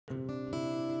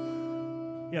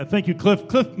Yeah, thank you, Cliff.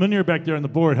 Cliff Manier back there on the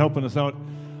board helping us out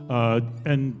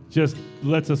and just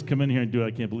lets us come in here and do it.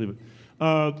 I can't believe it.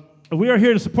 We are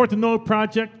here to support the NOAA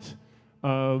project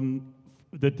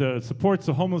that supports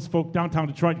the homeless folk downtown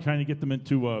Detroit, trying to get them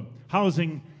into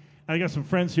housing. I got some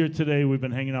friends here today. We've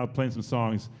been hanging out, playing some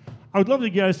songs. I would love you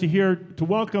guys to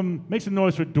welcome, make some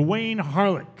noise for Duane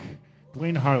Harlick.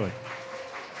 Duane Harlick.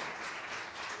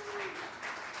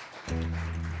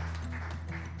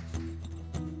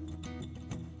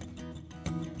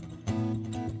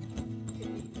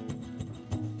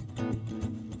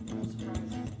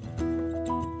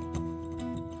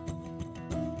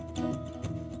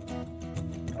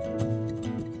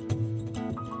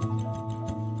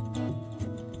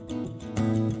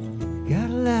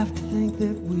 Gotta laugh to think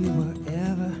that we were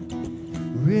ever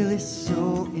really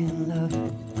so in love.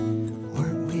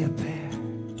 Weren't we a pair?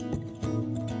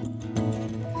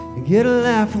 Get a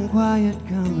laugh from quiet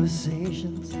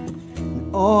conversations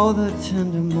and all the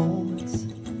tender moments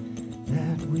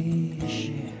that we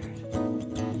shared.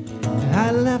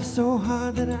 I laughed so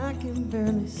hard that I can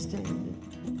barely stand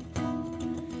it,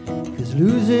 'cause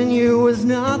losing you was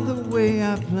not the way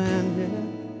I planned it.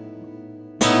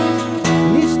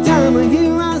 Each time I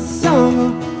hear our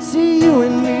song, I see you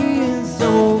and me in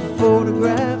some old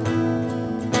photograph.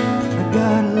 I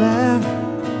gotta laugh,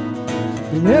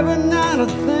 and every night I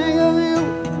think of you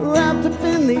wrapped up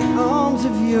in the arms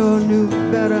of your new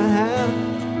better half.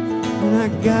 And I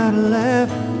gotta laugh,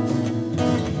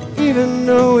 even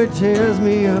though it tears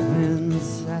me up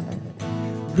inside.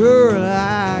 Girl,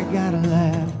 I gotta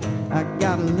laugh,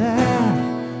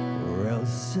 or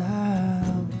else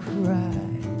I'll cry.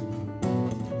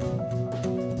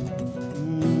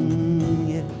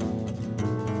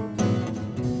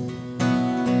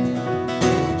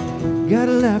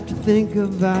 Gotta laugh to think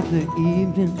about the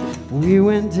evening we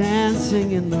went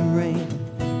dancing in the rain.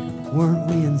 Weren't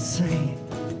we insane?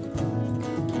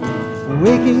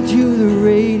 Waking to the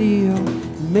radio,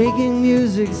 making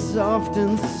music soft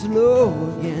and slow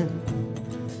again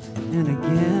and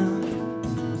again.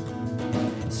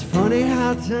 It's funny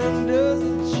how time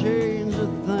doesn't change a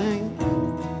thing.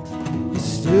 You're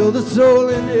still the soul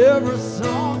in every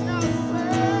song I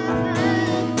sing.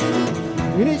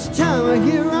 And each time I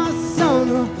hear our song,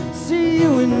 I see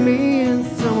you and me in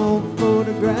some old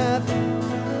photograph.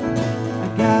 I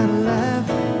gotta laugh.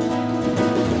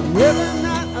 Every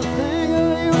night I think of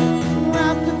you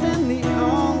wrapped up in the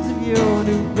arms of your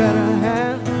new better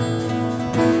half.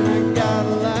 And I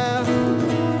gotta laugh,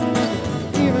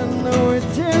 even though it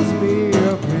tears me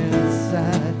up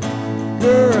inside.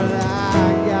 Girl, I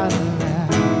gotta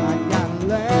laugh,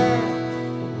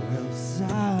 or else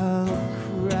I'll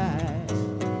cry.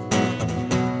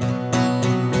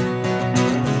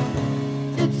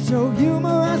 It's so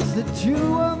humorous, the two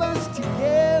of us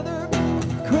together.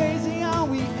 Crazy how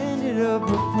we ended up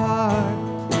apart.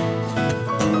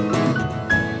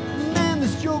 Man,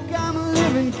 this joke I'm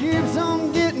living keeps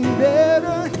on getting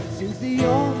better. Seems the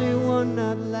only one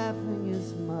not laughing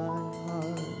is my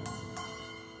heart.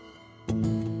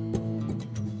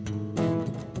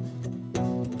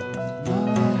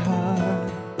 My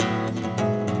heart.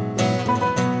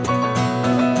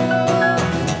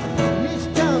 Each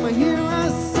time I hear our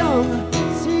song, I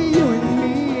see you and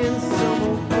me in some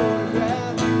old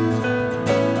photograph.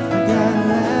 I gotta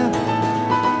laugh.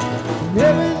 And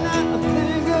every night I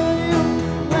think of you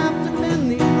wrapped up in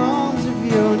the arms of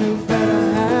your new better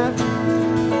half.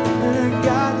 And I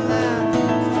gotta laugh.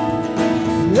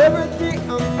 And every day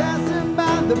I'm passing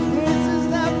by the places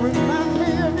that remind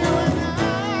me of you, and I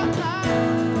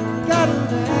gotta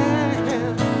laugh.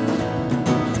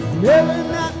 And every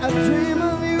night I dream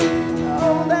of you,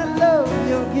 all that love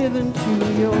you're giving to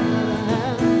your better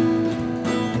half.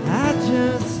 I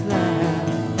just laugh,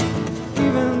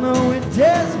 even though it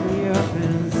tears me up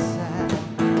inside.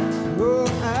 Oh,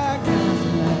 I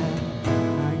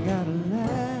gotta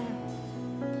laugh,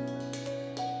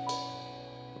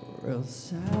 or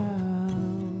else I'll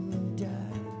die.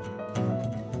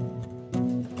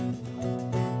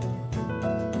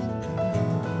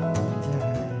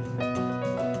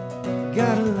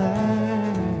 Gotta laugh.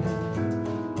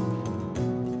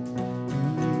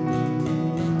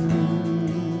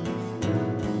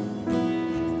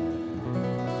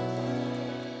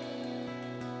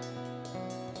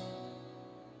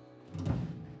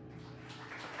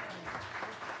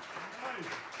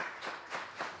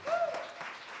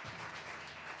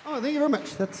 Oh, thank you very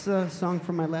much. That's a song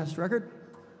from my last record.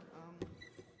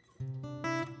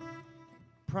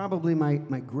 Probably my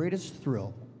greatest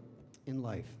thrill in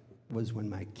life was when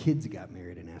my kids got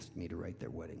married and asked me to write their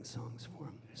wedding songs for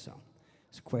them. So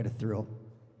it's quite a thrill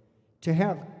to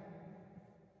have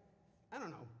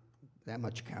that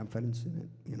much confidence in it,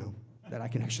 you know, that I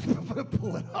can actually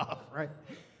pull it off, right?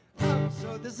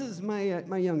 So this is my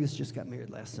youngest just got married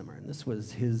last summer, and this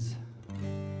was his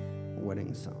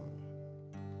wedding song.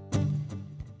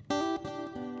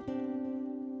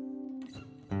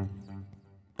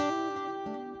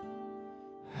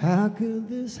 How could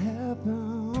this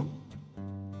happen?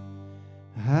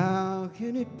 How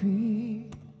can it be?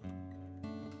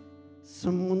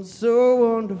 Someone so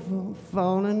wonderful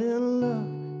falling in love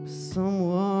with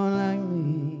someone like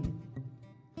me.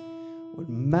 What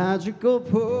magical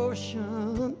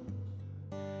potion,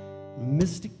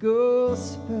 mystical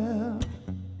spell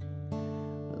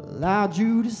allowed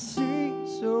you to see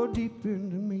so deep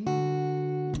into me,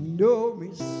 know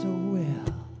me so well.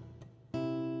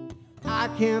 I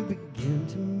can't begin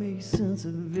to make sense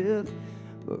of it,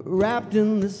 but wrapped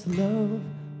in this love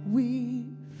we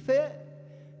fit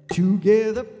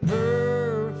together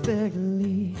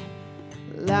perfectly,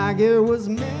 like it was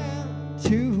meant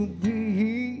to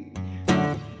be.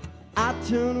 I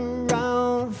turned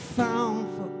around, found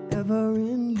forever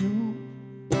in you,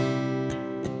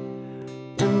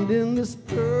 and in this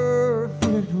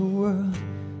perfect world,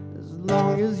 as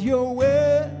long as you're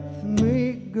with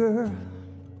me, girl,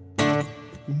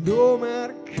 no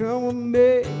matter come with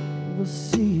me, we'll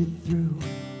see it through,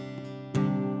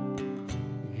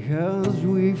 'cause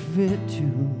we fit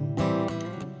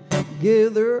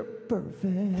together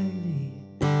perfectly.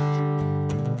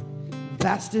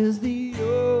 Vast as the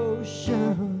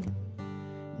ocean,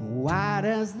 wide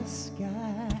as the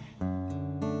sky,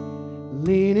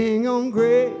 leaning on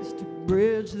grace to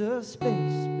bridge the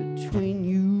space between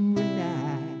you and I.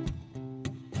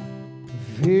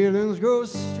 Feelings grow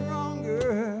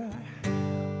stronger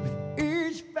with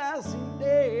each passing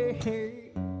day,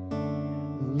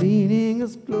 leaning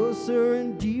us closer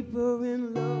and deeper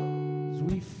in love as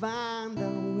we find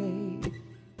our way.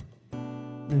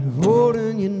 And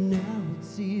holding you now,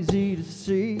 it's easy to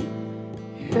see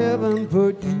heaven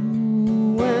put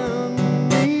you and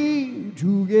me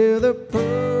together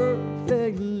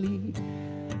perfectly,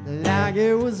 like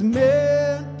it was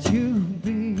meant to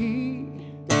be.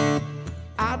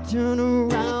 I turn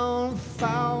around,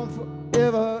 found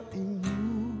forever in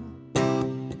you,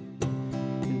 and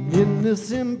in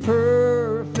this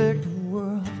imperfect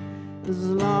world, as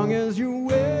long as you're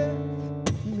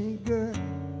with me, girl,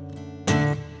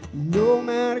 no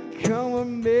matter come with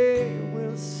me,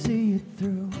 we'll see it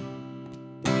through,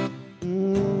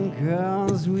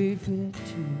 'cause we fit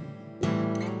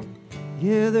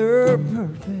together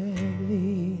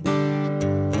perfectly.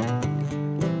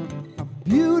 Our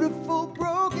beautiful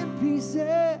broken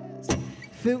pieces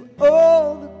fill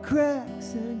all the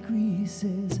cracks and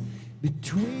creases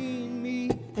between me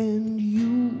and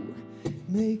you,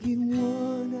 making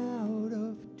one out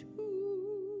of two.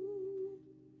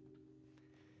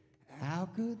 How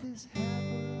could this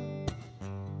happen?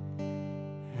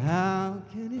 How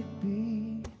can it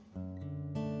be?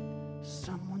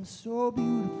 Someone so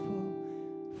beautiful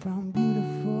found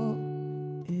beautiful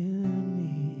in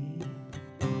me,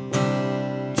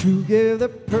 together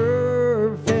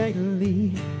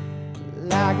perfectly,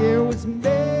 like it was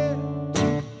meant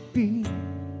to be.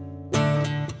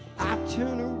 I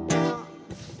turn around,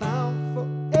 found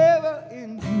forever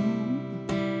in you,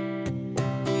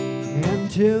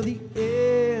 until the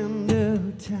end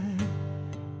of time.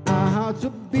 Our hearts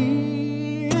will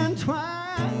be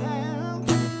entwined,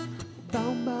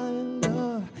 bound by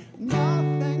love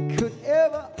nothing could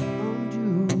ever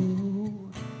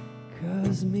undo,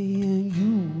 'cause me and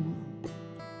you,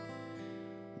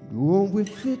 won't we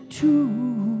fit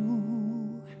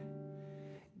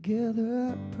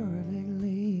together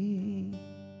perfectly.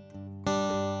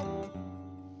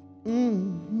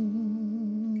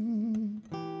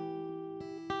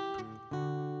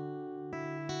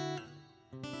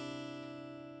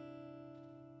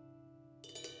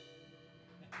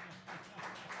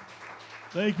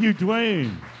 Thank you,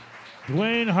 Duane.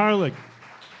 Duane Harlick.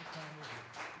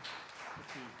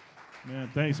 Man,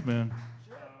 thanks, man.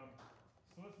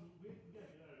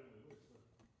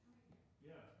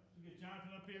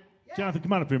 Jonathan up here. Jonathan,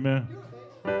 come on up here, man.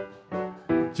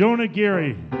 Jonah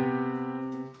Gerry.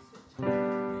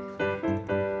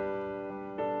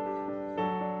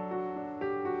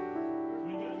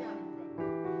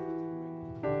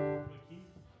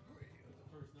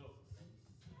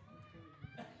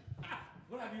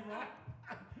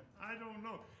 I don't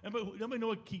know. Anybody know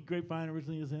what key Grapevine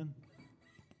originally is in?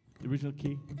 The original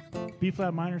key? B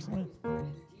flat minor or something?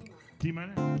 D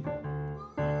minor?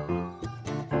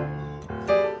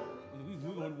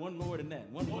 We're going one lower than that.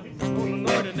 One lower than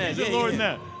that. Yeah, lower than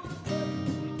that.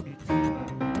 Okay,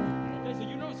 so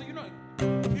you know.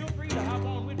 Feel free to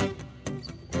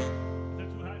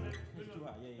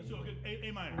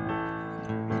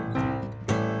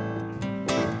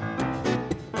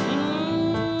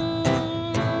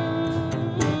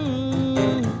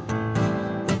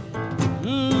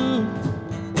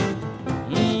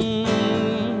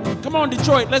on,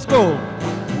 Detroit, let's go.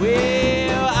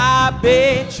 Well, I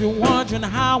bet you're wondering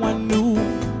how I knew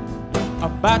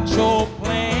about your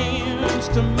plans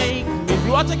to make me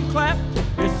blue. I'll take a clap.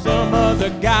 There's some other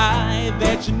guy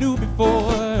that you knew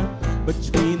before.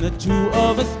 Between the two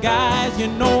of us guys, you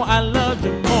know I loved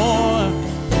you more.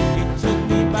 It took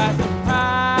me by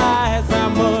surprise, I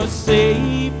must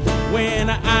say, when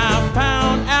I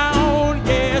found out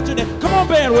yesterday. Come on,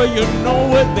 band, well, you know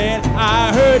what, that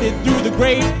I heard it through the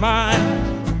grapevine.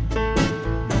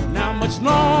 How much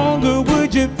longer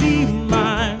would you be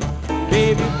mine?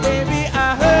 Baby, baby,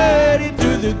 I heard it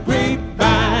through the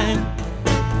grapevine.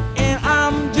 And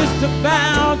I'm just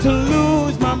about to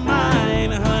lose my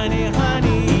mind, honey,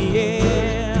 honey,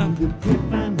 yeah. The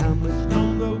grapevine, how much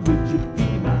longer would you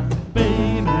be my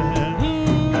baby?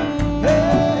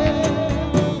 Hey,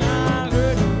 I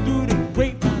heard it through the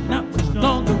grapevine. How much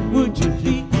longer would you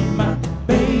be my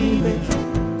baby?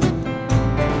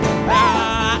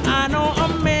 I know a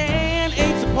man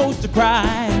ain't supposed to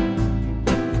cry,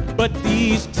 but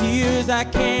these tears I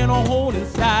can't hold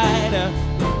inside.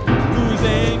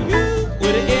 Losing you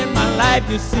would end my life,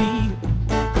 you see,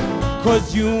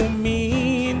 'cause you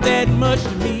mean that much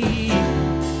to me.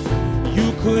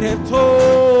 You could have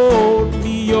told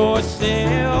me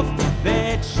yourself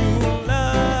that you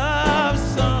love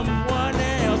someone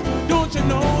else. Don't you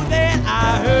know that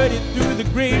I heard it through the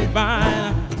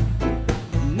grapevine?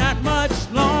 Not much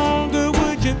longer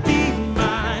would you be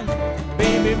mine.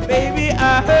 Baby, baby,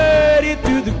 I heard it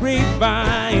through the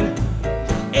grapevine.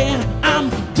 And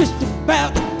I'm just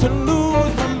about to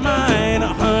lose my mind,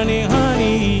 honey,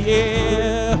 honey,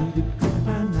 yeah. The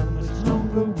grapevine, how much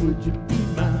longer would you be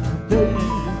my baby?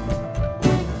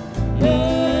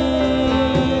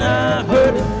 I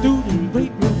heard it through the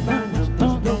grapevine. How much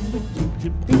longer would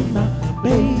you be my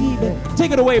baby?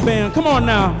 Take it away, band. Come on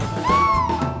now.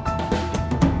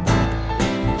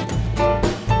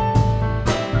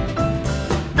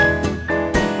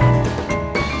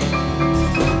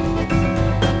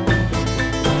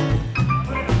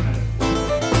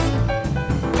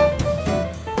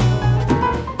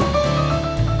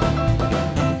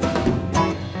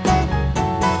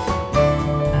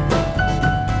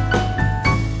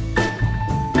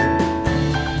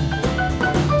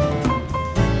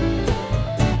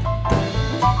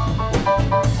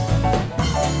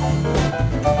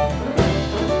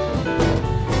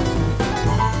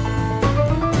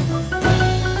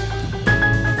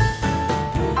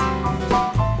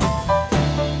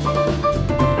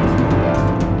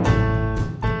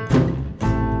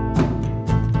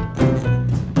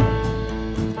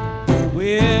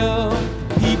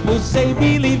 Say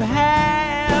believe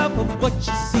half of what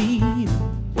you see,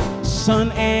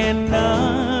 son, and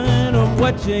none of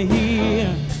what you hear.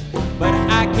 But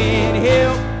I can't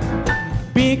help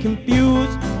being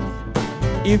confused.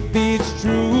 If it's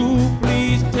true,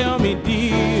 please tell me,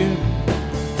 dear.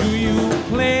 Do you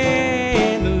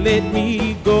plan to let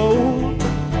me go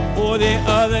for the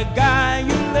other guy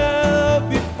you loved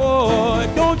before?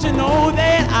 Don't you know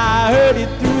that I heard it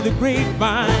through the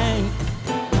grapevine?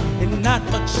 And not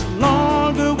much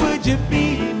longer would you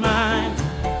be mine.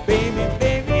 Baby,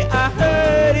 baby, I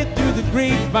heard it through the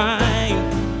grapevine.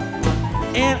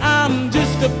 And I'm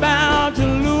just about to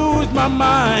lose my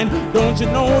mind. Don't you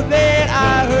know that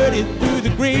I heard it through the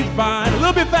grapevine? A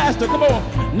little bit faster, come on.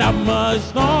 Not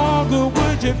much longer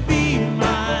would you be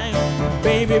mine.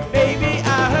 Baby, baby,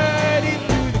 I heard it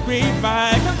through the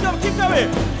grapevine. Come, keep coming.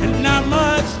 And not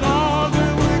much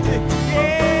longer would you,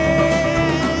 yeah.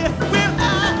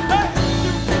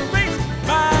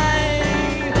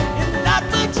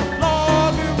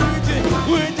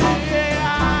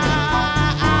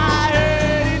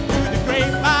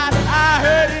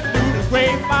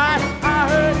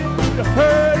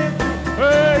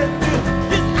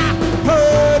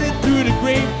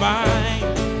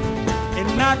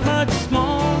 Not much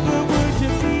longer would you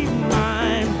be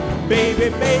mine. Baby,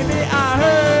 baby, I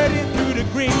heard it through the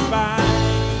grapevine.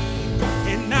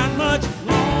 And not much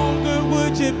longer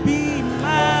would you be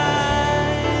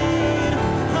mine.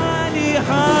 Honey,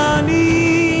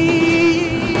 honey.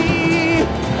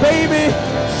 Baby,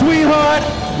 sweetheart,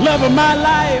 love of my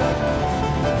life.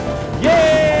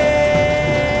 Yeah.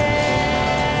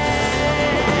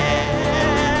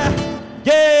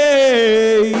 Yeah.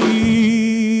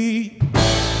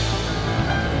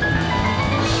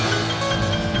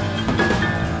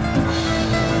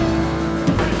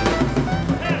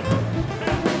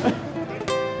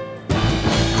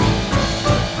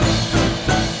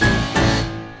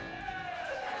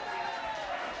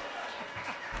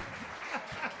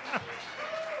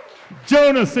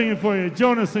 Jonah singing for you.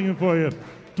 Jonah singing for you.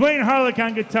 Duane Harlick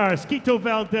on guitar, Skeeto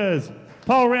Valdez,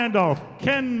 Paul Randolph,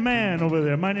 Ken Mann over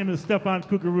there. My name is Stefan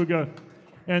Kukurugya,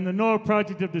 and the Noah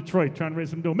Project of Detroit, trying to raise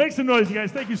some dough. Make some noise, you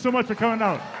guys. Thank you so much for coming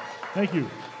out. Thank you.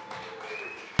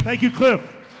 Thank you, Cliff.